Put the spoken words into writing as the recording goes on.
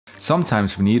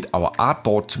Sometimes we need our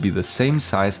artboard to be the same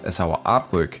size as our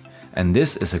artwork, and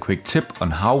this is a quick tip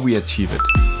on how we achieve it.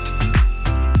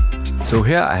 So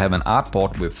here I have an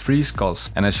artboard with 3 skulls,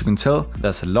 and as you can tell,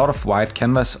 there's a lot of white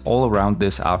canvas all around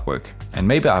this artwork. And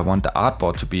maybe I want the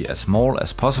artboard to be as small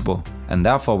as possible, and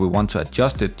therefore we want to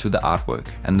adjust it to the artwork.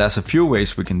 And there's a few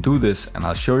ways we can do this, and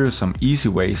I'll show you some easy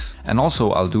ways, and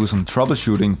also I'll do some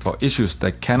troubleshooting for issues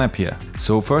that can appear.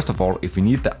 So first of all, if we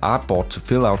need the artboard to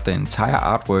fill out the entire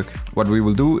artwork, what we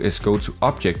will do is go to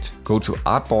Object, go to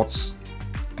Artboards,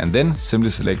 and then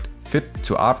simply select Fit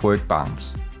to Artwork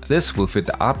Bounds. This will fit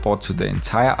the artboard to the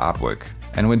entire artwork.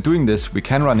 And when doing this, we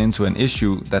can run into an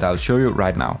issue that I'll show you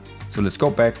right now. So let's go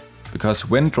back, because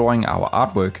when drawing our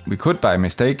artwork, we could by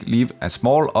mistake leave a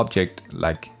small object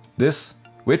like this,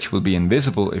 which will be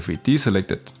invisible if we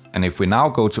deselect it. And if we now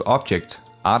go to Object,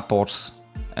 Artboards,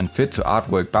 and Fit to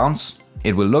Artwork Bounds,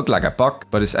 it will look like a bug,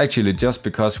 but it's actually just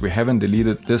because we haven't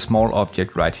deleted this small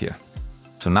object right here.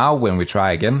 So now when we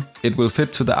try again, it will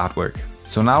fit to the artwork.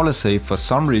 So now let's say for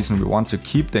some reason we want to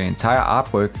keep the entire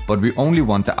artwork, but we only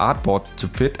want the artboard to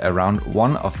fit around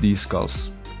one of these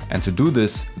skulls. And to do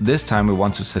this time we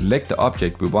want to select the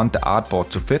object we want the artboard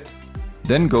to fit,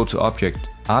 then go to Object,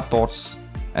 Artboards,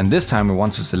 and this time we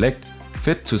want to select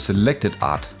Fit to Selected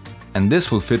Art. And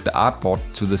this will fit the artboard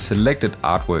to the selected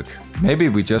artwork. Maybe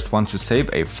we just want to save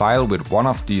a file with one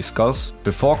of these skulls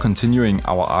before continuing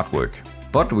our artwork.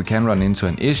 But we can run into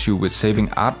an issue with saving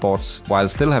artboards while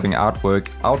still having artwork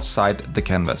outside the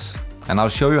canvas. And I'll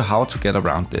show you how to get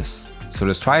around this. So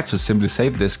let's try to simply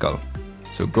save this skull.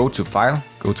 So go to File,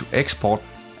 go to Export,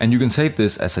 and you can save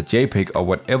this as a JPEG or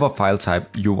whatever file type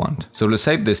you want. So let's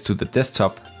save this to the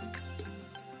desktop.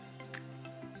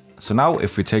 So now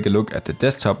if we take a look at the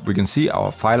desktop, we can see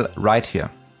our file right here.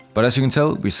 But as you can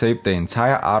tell, we saved the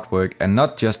entire artwork and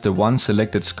not just the one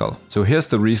selected skull. So here's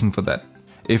the reason for that.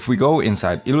 If we go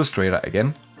inside Illustrator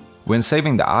again, when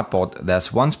saving the artboard,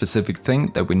 there's one specific thing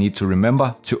that we need to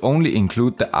remember to only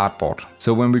include the artboard.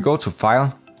 So when we go to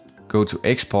File, go to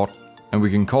Export, and we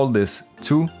can call this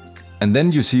to, and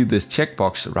then you see this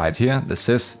checkbox right here that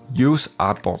says Use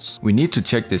Artboards. We need to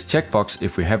check this checkbox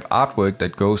if we have artwork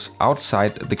that goes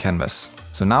outside the canvas.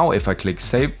 So now if I click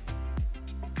Save,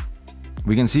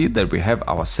 we can see that we have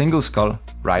our single skull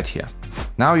right here.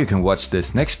 Now you can watch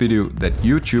this next video that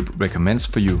YouTube recommends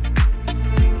for you.